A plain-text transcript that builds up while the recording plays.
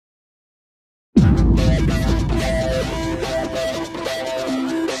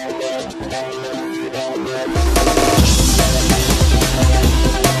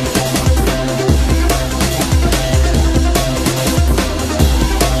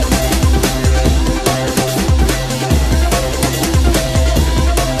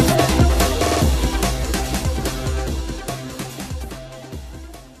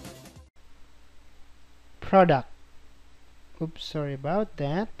product. Oops, sorry about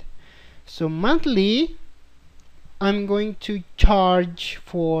that. So monthly, I'm going to charge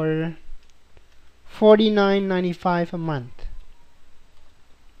for $49.95 a month,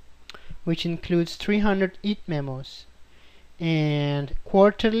 which includes 300 memos. And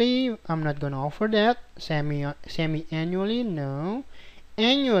quarterly, I'm not going to offer that. Semi-annually, no.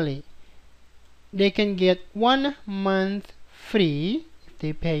 Annually, they can get 1 month free if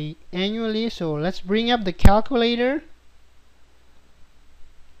they pay annually. So let's bring up the calculator.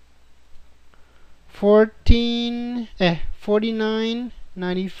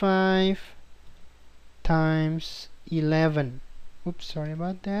 49.95 times 11. Oops, sorry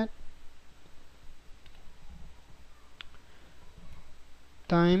about that.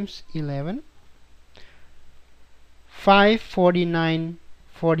 Times 11.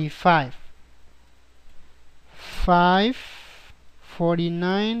 549.45.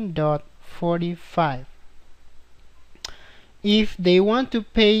 549.45. If they want to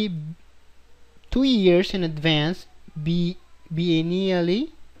pay 2 years in advance,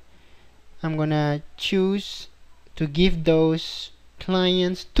 biennially, I'm gonna choose to give those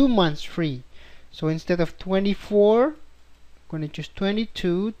clients 2 months free. So instead of 24, I'm gonna choose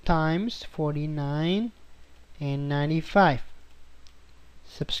 22 times 49.95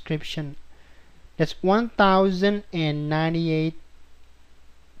 subscription. That's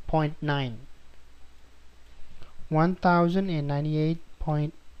 1098.9.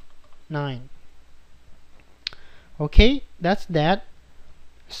 1098.9. Okay, that's that.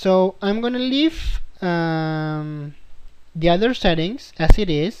 So I'm gonna leave the other settings as it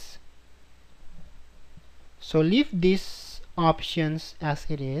is. So leave these options as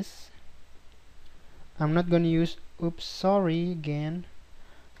it is. I'm not gonna use, oops, sorry again.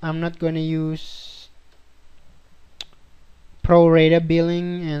 I'm not gonna use prorata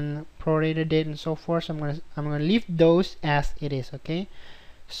billing and prorata date and so forth. So I'm gonna leave those as it is. Okay.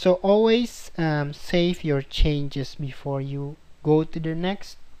 So always save your changes before you go to the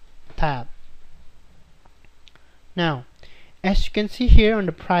next tab. Now, as you can see here on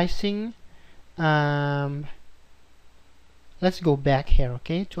the pricing, let's go back here,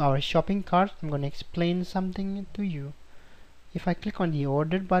 okay, to our shopping cart. I'm going to explain something to you. If I click on the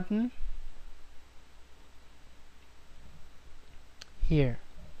order button here,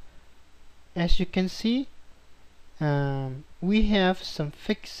 as you can see, we have some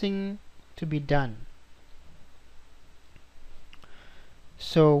fixing to be done.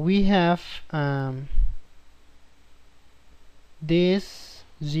 So we have this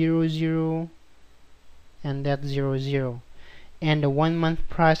 00 and that 00, and the 1 month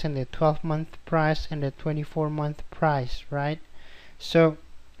price and the 12-month price and the 24-month price, right? So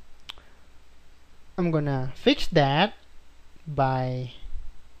I'm gonna fix that by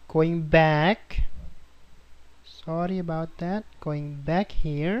going back. Sorry about that. Going back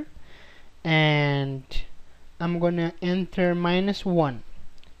here, and I'm gonna enter -1.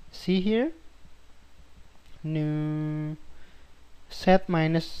 See here? New set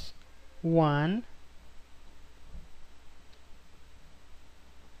 -1.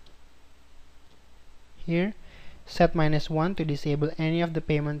 Here, set -1 to disable any of the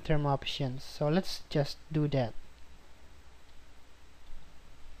payment term options. So let's just do that.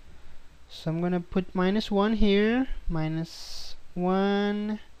 So I'm gonna put -1 here,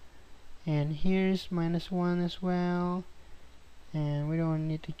 -1, and here's -1 as well, and we don't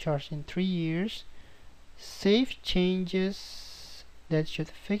need to charge in 3 years. Save changes. That should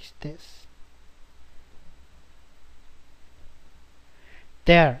fix this.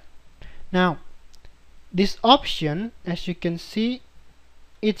 There. Now this option, as you can see,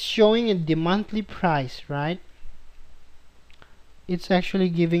 it's showing the monthly price, right? It's actually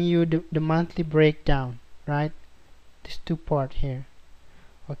giving you the monthly breakdown, right? This 2-part here.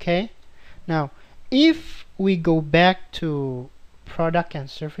 Okay. Now if we go back to product and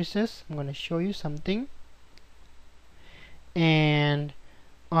services, I'm going to show you something. And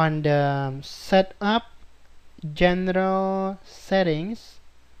on the setup general settings,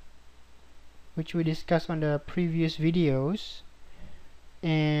 which we discussed on the previous videos,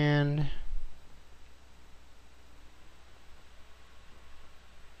 and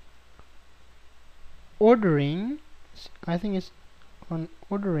ordering, I think it's on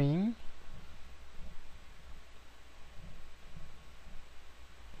ordering.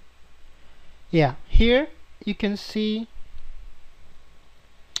 Yeah, here you can see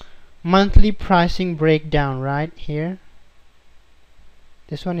monthly pricing breakdown right here.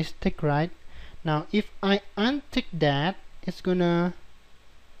 This one is ticked, right? Now if I untick that, it's gonna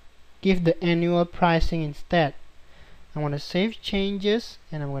give the annual pricing instead. I'm gonna save changes,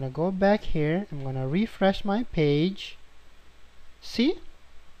 and I'm gonna go back here. I'm gonna refresh my page. See,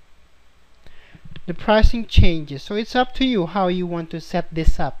 the pricing changes. So it's up to you how you want to set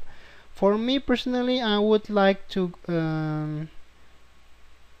this up. For me personally, I would like to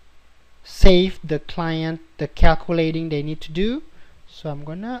save the client the calculating they need to do, so I'm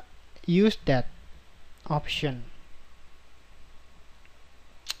gonna use that option.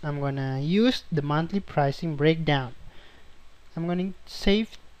 I'm gonna use the monthly pricing breakdown. I'm gonna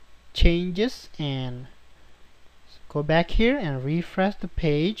save changes and go back here and refresh the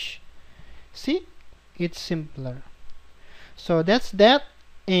page. See, it's simpler. So that's that,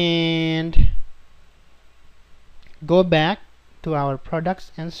 and go back to our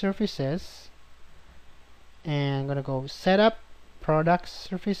products and services, and I'm gonna go setup products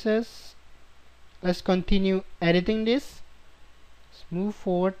services. Let's continue editing this. Let's move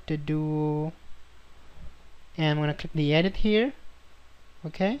forward to do, and I'm gonna click the edit here.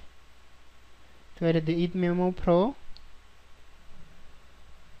 Okay, to edit the Eat Memo Pro.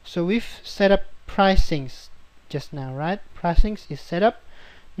 So we've set up pricings just now, right? Pricings is set up.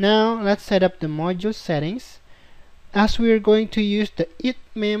 Now let's set up the module settings, as we're going to use the Eat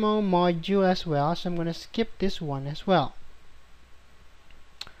Memo module as well. So I'm going to skip this one as well.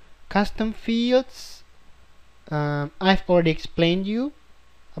 Custom fields, I've already explained you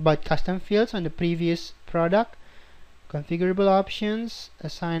about custom fields on the previous product. Configurable options,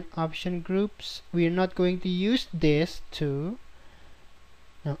 assign option groups, we're not going to use this too.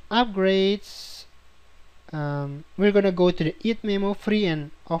 Now upgrades, we're gonna go to the Eat Memo free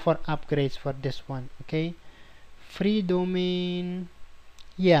and offer upgrades for this one. Okay, free domain,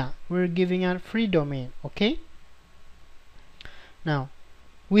 yeah, we're giving out free domain. Okay, now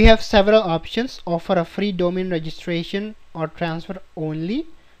we have several options: offer a free domain registration or transfer only,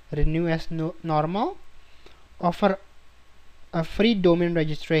 renew as normal, offer a free domain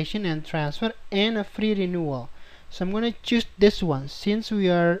registration and transfer, and a free renewal. So I'm going to choose this one. Since we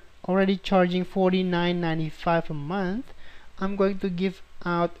are already charging $49.95 a month, I'm going to give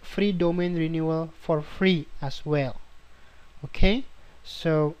out free domain renewal for free as well. Okay,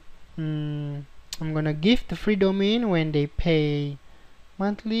 so I'm going to give the free domain when they pay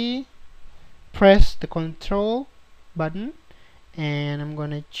monthly. Press the control button, and I'm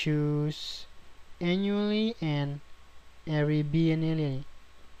going to choose annually and every biennially.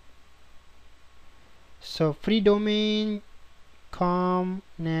 So free domain, com,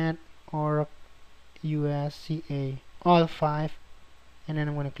 net, or USCA, all 5, and then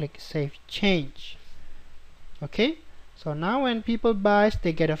I'm going to click save change. Okay, so now when people buy,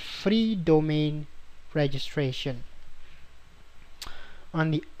 they get a free domain registration.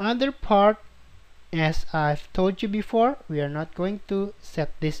 On the other part, as I've told you before, we are not going to set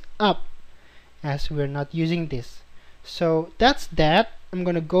this up as we're not using this. So that's that. I'm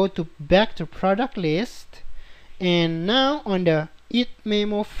gonna go to back to product list, and now on the Eat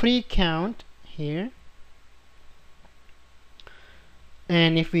Memo free count here,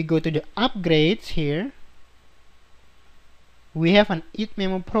 and if we go to the upgrades here, we have an Eat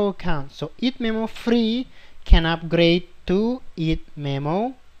Memo Pro account. So Eat Memo free can upgrade to Eat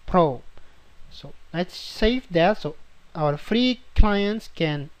Memo Pro. So let's save that, so our free clients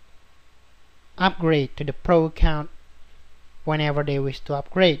can upgrade to the Pro account whenever they wish to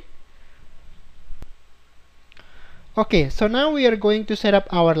upgrade. Okay, so now we are going to set up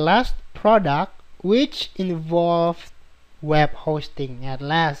our last product, which involves web hosting at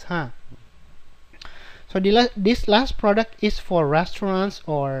last, huh? So this last product is for restaurants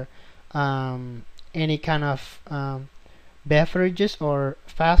or any kind of beverages or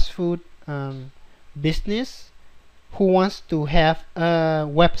fast food business who wants to have a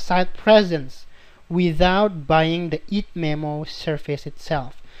website presence without buying the Eat Memo service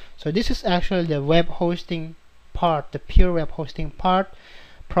itself. So this is actually the web hosting part, the pure web hosting part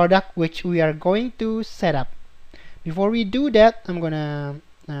product, which we are going to set up. Before we do that, I'm gonna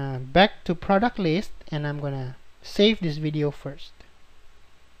back to product list, and I'm gonna save this video first.